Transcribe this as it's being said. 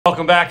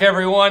Welcome back,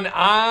 everyone.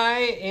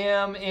 I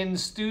am in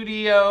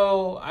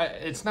studio.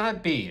 It's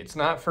not B. It's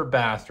not for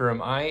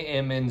bathroom. I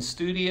am in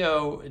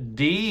studio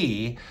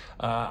D.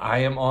 I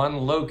am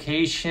on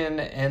location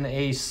in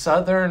a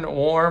southern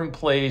warm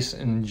place,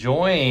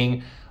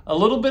 enjoying a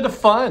little bit of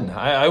fun.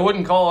 I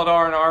wouldn't call it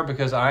R&R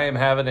because I am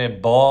having a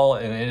ball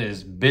and it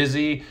is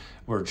busy.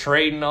 We're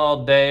trading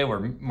all day.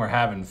 We're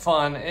having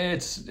fun.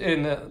 It's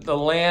in the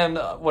land,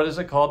 what is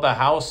it called? The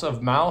House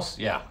of Mouse?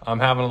 Yeah, I'm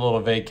having a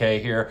little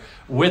vacay here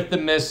with the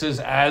missus,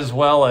 as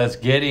well as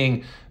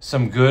getting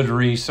some good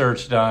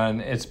research done.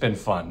 It's been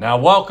fun. Now,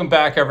 welcome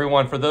back,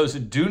 everyone. For those who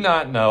do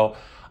not know,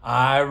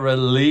 I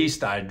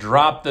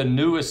dropped the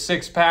newest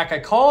six-pack. I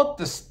call it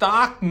the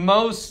Stock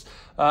Most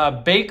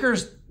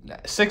Baker's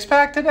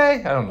six-pack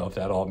today. I don't know if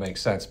that all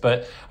makes sense,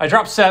 but I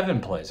dropped 7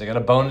 plays. I got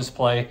a bonus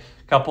play.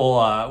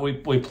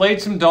 We played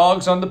some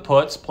dogs on the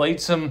puts, played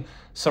some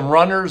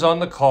runners on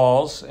the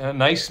calls, a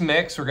nice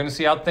mix. We're going to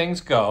see how things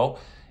go.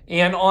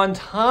 And on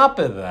top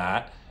of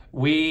that,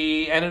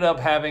 we ended up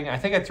having, I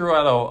think I threw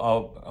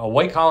out a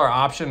white collar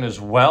option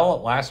as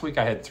well. Last week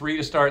I had 3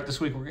 to start.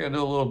 This week we're going to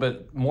do a little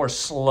bit more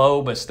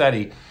slow but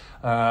steady.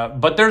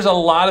 But there's a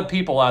lot of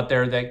people out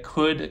there that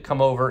could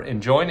come over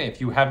and join. If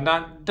you have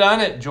not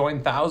done it,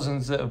 join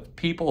thousands of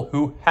people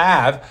who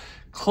have.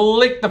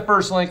 Click the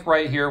first link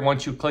right here.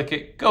 Once you click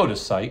it, go to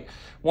site.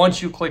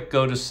 Once you click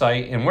go to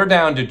site, and we're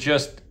down to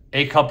just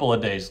a couple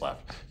of days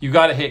left. You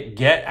got to hit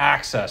get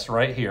access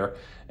right here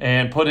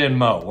and put in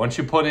Mo. Once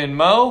you put in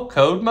Mo,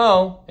 code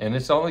Mo, and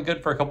it's only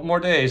good for a couple more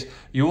days,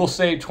 you will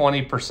save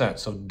 20%.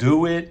 So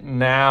do it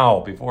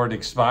now before it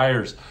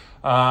expires.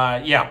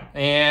 Yeah,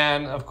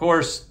 and of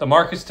course, the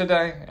markets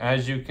today,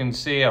 as you can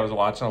see, I was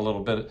watching a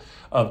little bit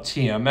of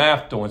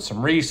TMF, doing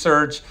some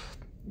research.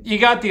 You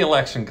got the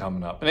election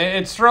coming up, and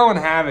it's throwing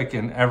havoc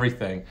in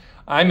everything.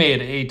 I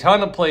made a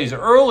ton of plays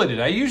early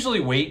today. I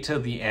usually wait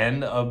till the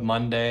end of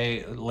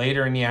Monday,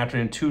 later in the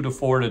afternoon, 2 to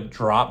 4, to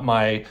drop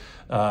my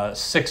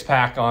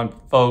six-pack on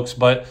folks.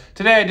 But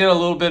today I did a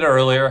little bit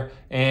earlier,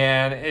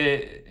 and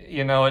it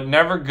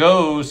never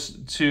goes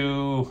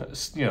to,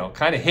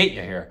 kind of hit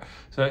you here.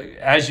 So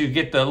as you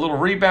get the little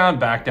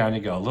rebound, back down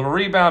you go. A little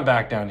rebound,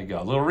 back down you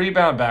go. A little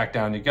rebound, back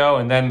down you go,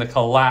 and then the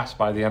collapse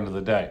by the end of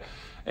the day.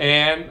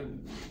 And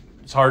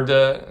it's hard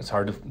to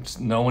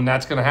know when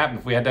that's going to happen.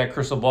 If we had that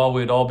crystal ball,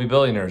 we'd all be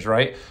billionaires,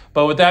 right?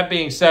 But with that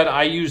being said,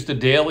 I use the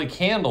daily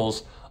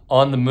candles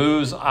on the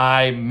moves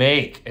I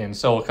make. And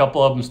so a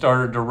couple of them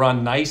started to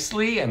run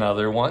nicely and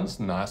other ones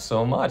not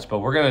so much. But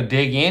we're going to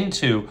dig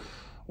into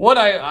what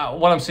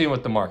I'm seeing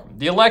with the market.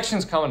 The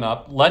election's coming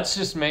up. Let's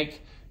just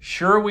make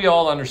sure we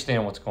all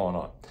understand what's going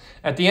on.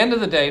 At the end of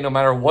the day, no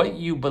matter what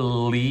you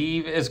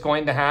believe is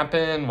going to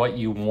happen, what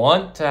you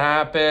want to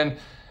happen,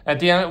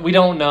 at the end, we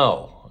don't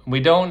know. We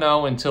don't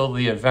know until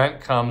the event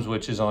comes,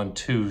 which is on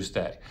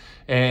Tuesday.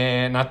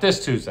 And not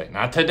this Tuesday,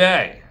 not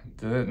today,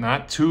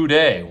 not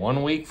today.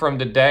 1 week from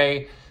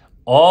today,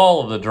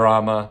 all of the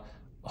drama,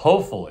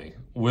 hopefully,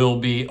 will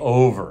be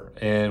over.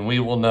 And we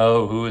will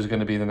know who is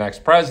going to be the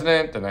next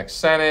president, the next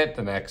Senate,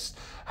 the next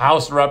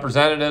House of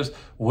Representatives.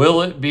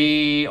 Will it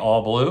be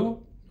all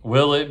blue?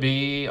 Will it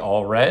be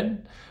all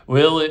red?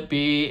 Will it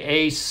be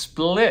a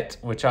split,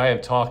 which I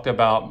have talked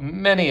about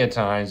many a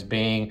times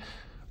being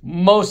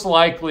most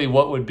likely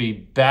what would be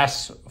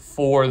best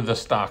for the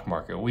stock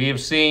market? We have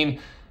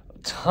seen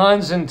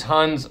tons and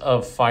tons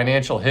of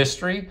financial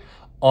history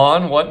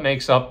on what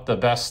makes up the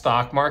best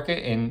stock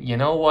market. And you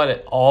know what?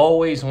 It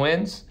always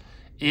wins.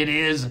 It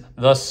is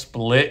the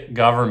split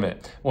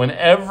government. When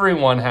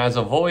everyone has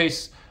a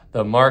voice,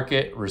 the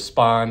market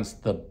responds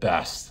the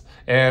best.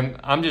 And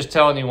I'm just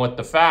telling you what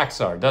the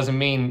facts are. Doesn't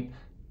mean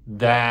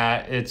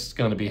that it's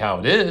going to be how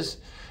it is.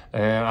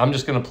 And I'm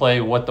just going to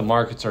play what the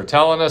markets are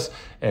telling us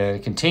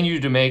and continue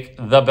to make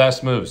the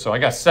best moves. So I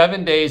got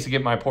 7 days to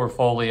get my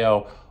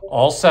portfolio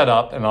all set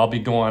up, and I'll be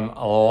doing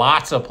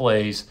lots of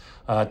plays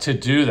to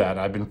do that.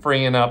 I've been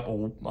freeing up a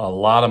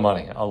lot of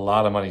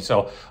money.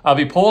 So I'll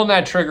be pulling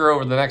that trigger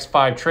over the next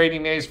 5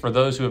 trading days. For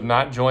those who have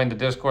not joined the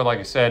Discord, like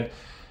I said,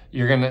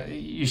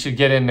 you should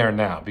get in there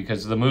now,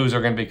 because the moves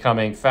are going to be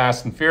coming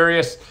fast and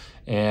furious,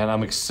 and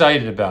I'm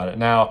excited about it.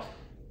 Now,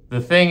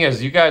 the thing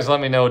is, you guys let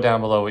me know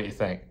down below what you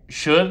think.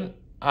 Should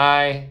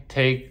I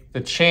take the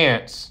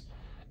chance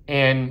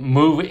and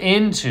move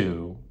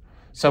into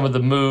some of the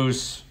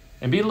moves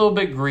and be a little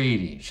bit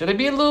greedy? Should I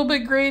be a little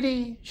bit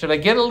greedy? Should I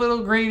get a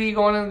little greedy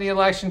going into the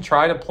election,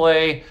 try to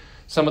play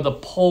some of the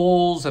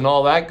polls and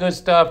all that good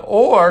stuff?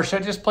 Or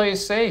should I just play it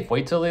safe,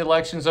 wait till the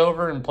election's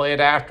over and play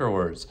it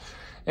afterwards?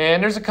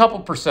 And there's a couple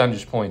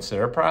percentage points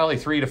there, probably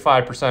 3 to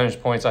 5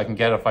 percentage points I can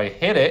get if I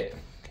hit it.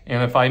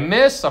 And if I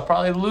miss, I'll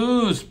probably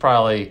lose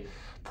probably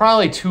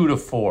 2 to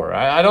 4.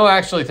 I don't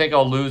actually think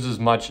I'll lose as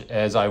much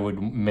as I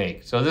would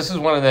make. So this is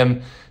one of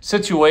them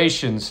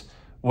situations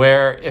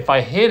where if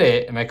I hit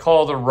it and I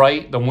call the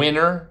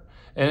winner,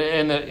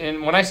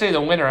 and when I say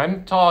the winner,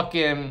 I'm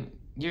talking,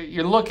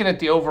 you're looking at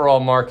the overall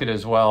market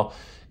as well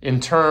in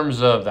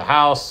terms of the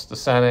House, the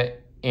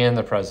Senate, and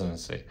the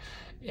presidency.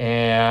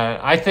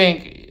 And I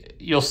think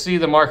you'll see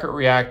the market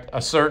react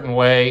a certain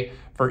way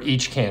for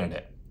each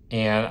candidate.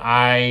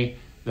 And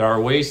there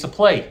are ways to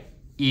play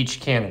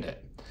each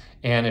candidate.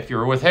 And if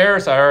you're with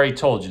Harris, I already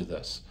told you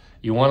this.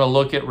 You want to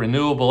look at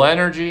renewable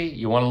energy,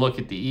 you want to look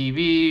at the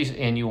EVs,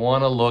 and you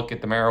want to look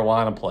at the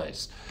marijuana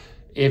plays.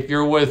 If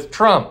you're with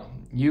Trump,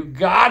 you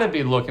got to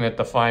be looking at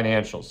the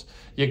financials.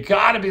 You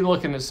got to be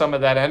looking at some of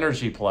that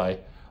energy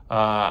play.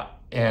 And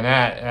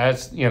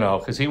that's,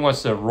 because he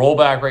wants to roll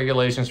back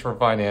regulations for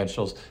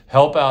financials,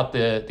 help out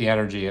the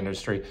energy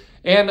industry.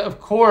 And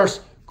of course,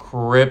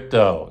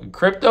 crypto.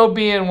 Crypto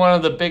being one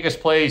of the biggest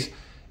plays.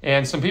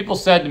 And some people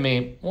said to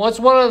me, well, it's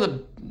one of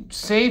the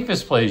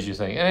safest plays, you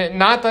think. And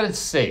not that it's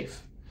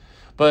safe,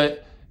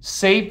 but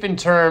safe in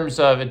terms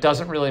of it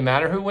doesn't really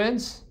matter who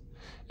wins.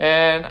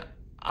 And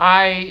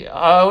I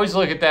always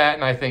look at that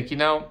and I think,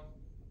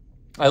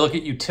 I look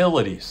at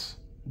utilities,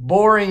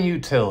 boring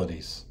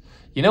utilities.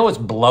 You know what's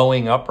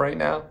blowing up right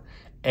now?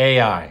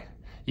 AI.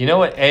 You know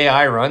what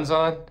AI runs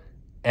on?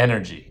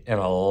 Energy, and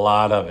a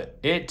lot of it.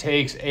 It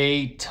takes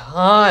a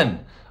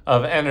ton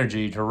of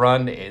energy to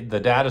run the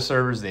data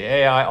servers, the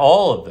AI,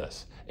 all of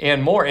this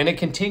and more. And it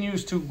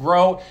continues to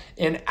grow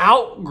and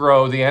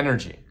outgrow the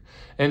energy.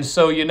 And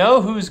so you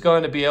know who's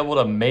going to be able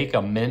to make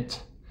a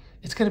mint?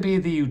 It's going to be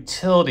the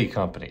utility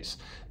companies.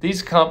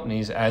 These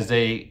companies, as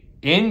they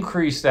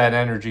increase that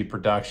energy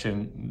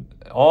production,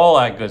 all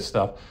that good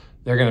stuff,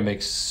 they're going to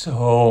make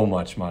so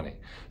much money.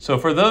 So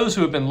for those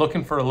who have been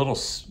looking for a little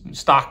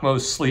stock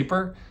mode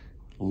sleeper,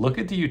 look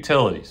at the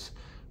utilities.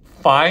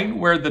 Find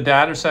where the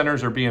data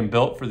centers are being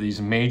built for these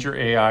major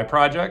AI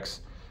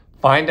projects.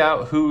 Find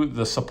out who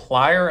the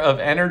supplier of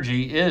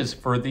energy is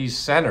for these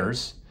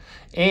centers.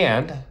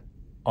 And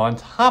on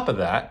top of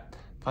that,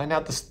 find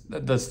out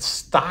the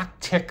stock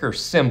ticker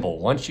symbol.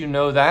 Once you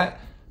know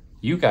that,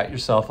 you got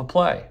yourself a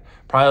play.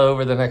 Probably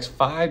over the next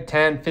 5,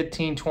 10,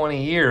 15,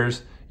 20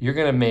 years, you're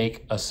going to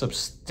make a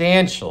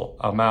substantial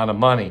amount of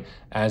money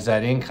as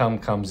that income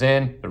comes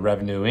in, the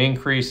revenue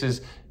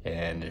increases,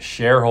 and the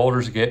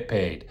shareholders get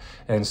paid.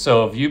 And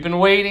so if you've been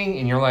waiting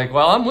and you're like,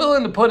 well, I'm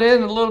willing to put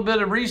in a little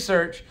bit of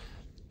research,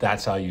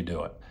 that's how you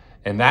do it.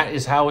 And that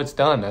is how it's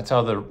done. That's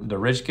how the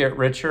rich get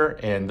richer,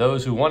 and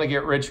those who want to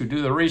get rich, who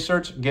do the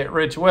research, get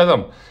rich with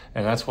them.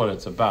 And that's what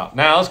it's about.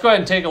 Now, let's go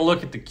ahead and take a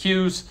look at the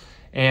cues.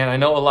 And I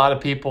know a lot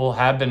of people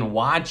have been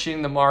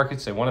watching the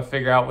markets. They want to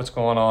figure out what's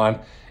going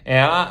on.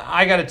 And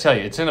I got to tell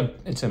you, it's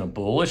in a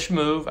bullish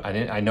move.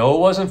 I know it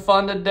wasn't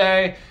fun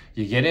today.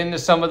 You get into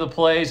some of the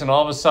plays, and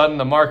all of a sudden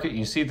the market,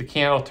 you see the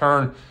candle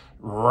turn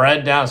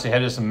red down. So you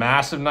had this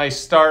massive, nice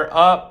start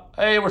up.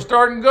 Hey, we're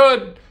starting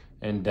good.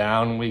 And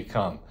down we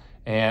come.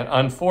 And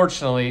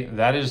unfortunately,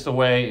 that is the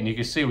way. And you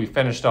can see we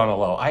finished on a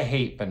low. I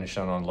hate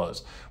finishing on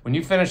lows. When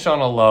you finish on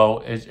a low,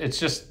 it's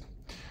just,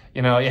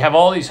 you have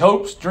all these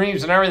hopes,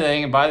 dreams, and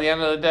everything. And by the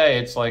end of the day,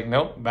 it's like,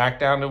 nope, back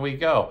down we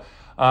go.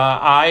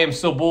 I am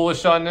still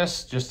bullish on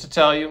this, just to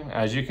tell you.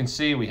 As you can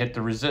see, we hit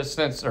the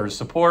resistance or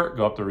support,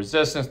 go up the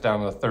resistance,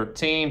 down to the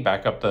 13,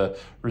 back up the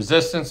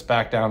resistance,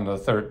 back down to the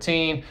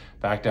 13,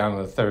 back down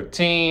to the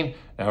 13.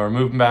 Now we're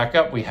moving back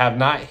up. We have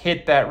not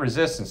hit that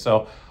resistance.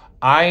 So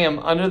I am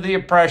under the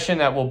impression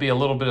that will be a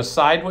little bit of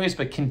sideways,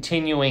 but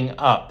continuing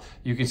up.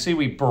 You can see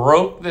we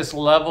broke this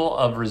level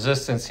of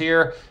resistance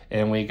here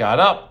and we got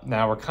up.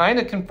 Now we're kind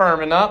of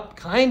confirming up,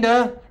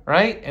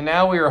 right? And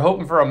now we are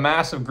hoping for a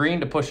massive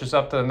green to push us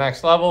up to the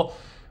next level.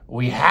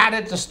 We had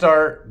it to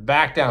start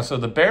back down. So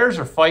the bears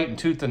are fighting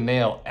tooth and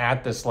nail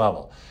at this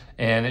level,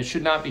 and it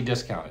should not be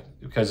discounted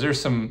because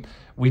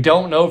we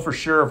don't know for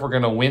sure if we're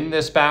going to win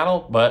this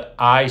battle, but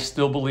I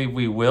still believe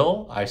we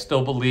will. I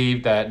still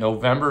believe that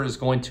November is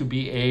going to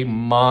be a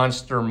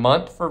monster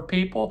month for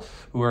people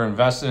who are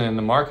invested in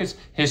the markets.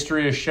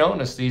 History has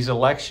shown us these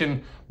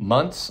election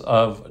months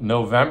of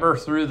November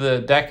through the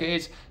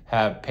decades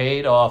have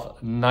paid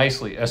off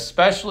nicely,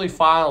 especially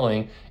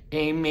following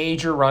a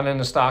major run in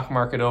the stock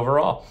market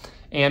overall.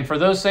 And for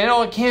those saying,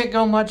 oh, it can't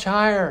go much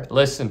higher.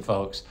 Listen,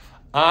 folks,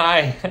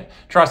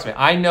 trust me,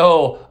 I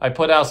know I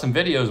put out some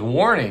videos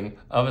warning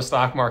of a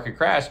stock market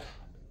crash.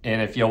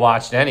 And if you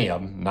watched any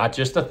of them, not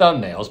just the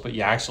thumbnails, but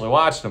you actually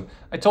watched them,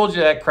 I told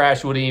you that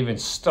crash wouldn't even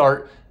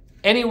start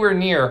anywhere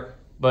near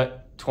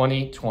but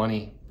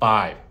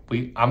 2025.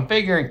 I'm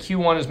figuring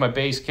Q1 is my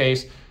base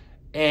case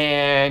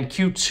and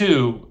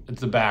Q2 is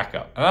the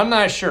backup. And I'm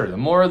not sure. The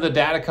more the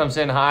data comes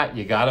in hot,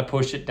 you got to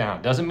push it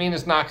down. Doesn't mean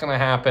it's not going to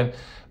happen,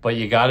 but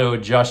you got to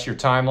adjust your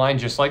timeline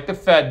just like the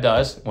Fed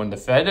does. When the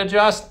Fed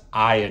adjusts,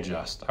 I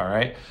adjust, all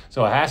right?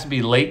 So it has to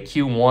be late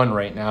Q1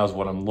 right now is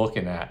what I'm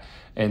looking at.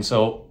 And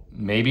so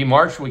maybe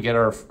March we get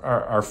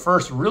our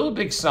first real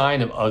big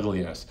sign of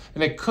ugliness.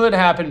 And it could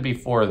happen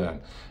before then.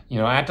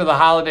 After the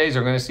holidays,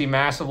 we're going to see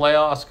massive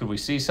layoffs. Could we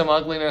see some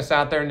ugliness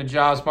out there in the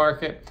jobs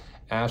market?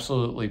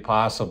 Absolutely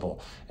possible.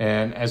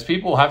 And as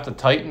people have to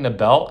tighten the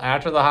belt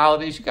after the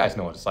holidays, you guys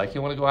know what it's like.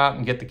 You want to go out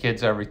and get the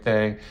kids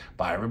everything,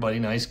 buy everybody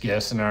nice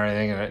gifts and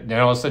everything. And then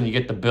all of a sudden you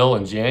get the bill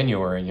in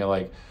January and you're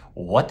like,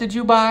 what did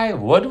you buy?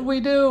 What did we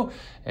do?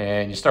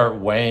 And you start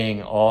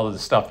weighing all of the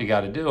stuff you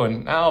got to do.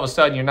 And now all of a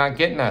sudden you're not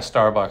getting that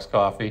Starbucks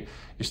coffee.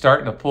 You're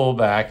starting to pull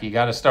back. You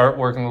got to start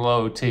working a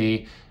little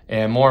OT.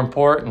 And more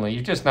importantly,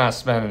 you're just not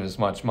spending as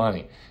much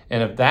money.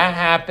 And if that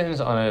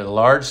happens on a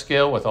large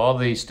scale with all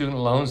the student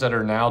loans that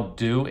are now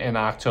due in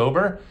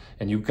October,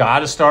 and you got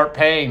to start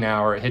paying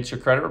now or it hits your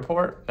credit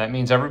report, that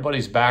means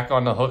everybody's back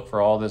on the hook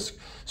for all this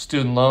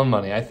student loan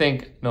money. I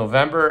think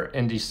November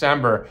and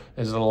December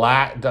is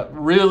that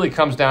really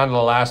comes down to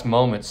the last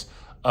moments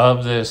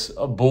of this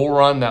bull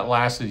run that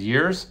lasted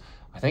years.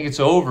 I think it's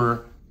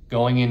over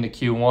going into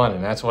Q1,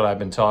 and that's what I've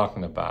been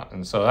talking about.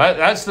 And so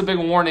that's the big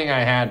warning I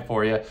had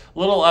for you. A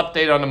little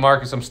update on the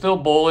markets. I'm still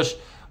bullish.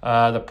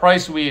 The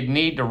price we'd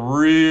need to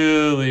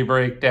really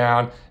break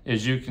down,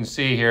 as you can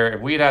see here,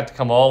 if we'd have to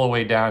come all the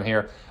way down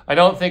here, I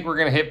don't think we're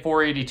going to hit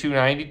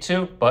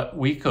 482.92, but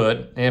we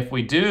could. And if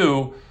we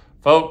do,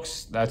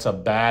 folks, that's a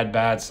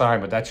bad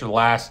sign, but that's your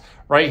last.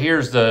 Right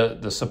here's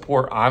the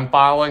support I'm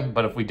following,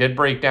 but if we did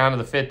break down to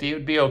the 50, it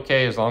would be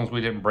okay as long as we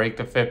didn't break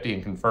the 50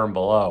 and confirm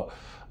below.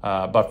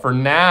 But for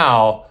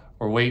now,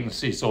 we're waiting to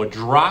see. So a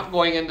drop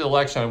going into the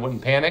election, I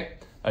wouldn't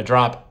panic. A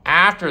drop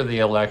after the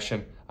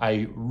election,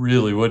 I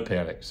really would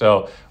panic.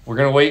 So we're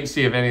going to wait and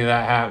see if any of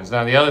that happens.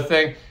 Now, the other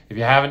thing, if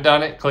you haven't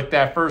done it, click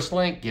that first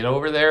link, get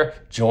over there,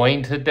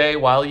 join today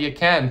while you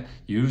can.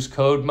 Use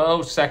code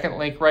MO, second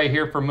link right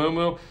here for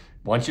Moomoo.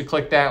 Once you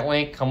click that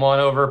link, come on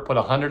over, put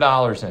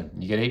 $100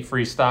 in. You get 8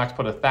 free stocks,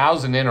 put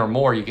 1,000 in or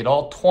more, you get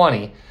all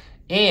 20.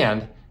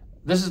 And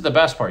this is the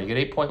best part, you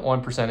get 8.1%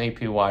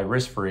 APY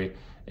risk-free.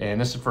 And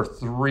this is for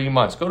 3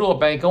 months. Go to a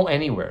bank, go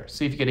anywhere.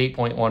 See if you get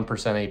 8.1%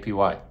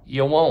 APY.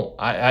 You won't.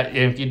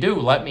 If you do,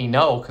 let me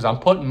know because I'm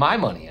putting my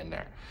money in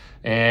there.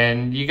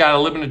 And you got a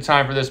limited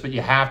time for this, but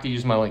you have to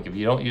use my link. If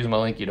you don't use my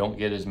link, you don't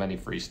get as many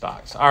free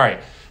stocks. All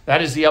right,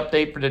 that is the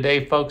update for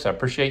today, folks. I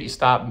appreciate you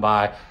stopping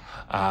by.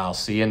 I'll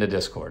see you in the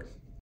Discord.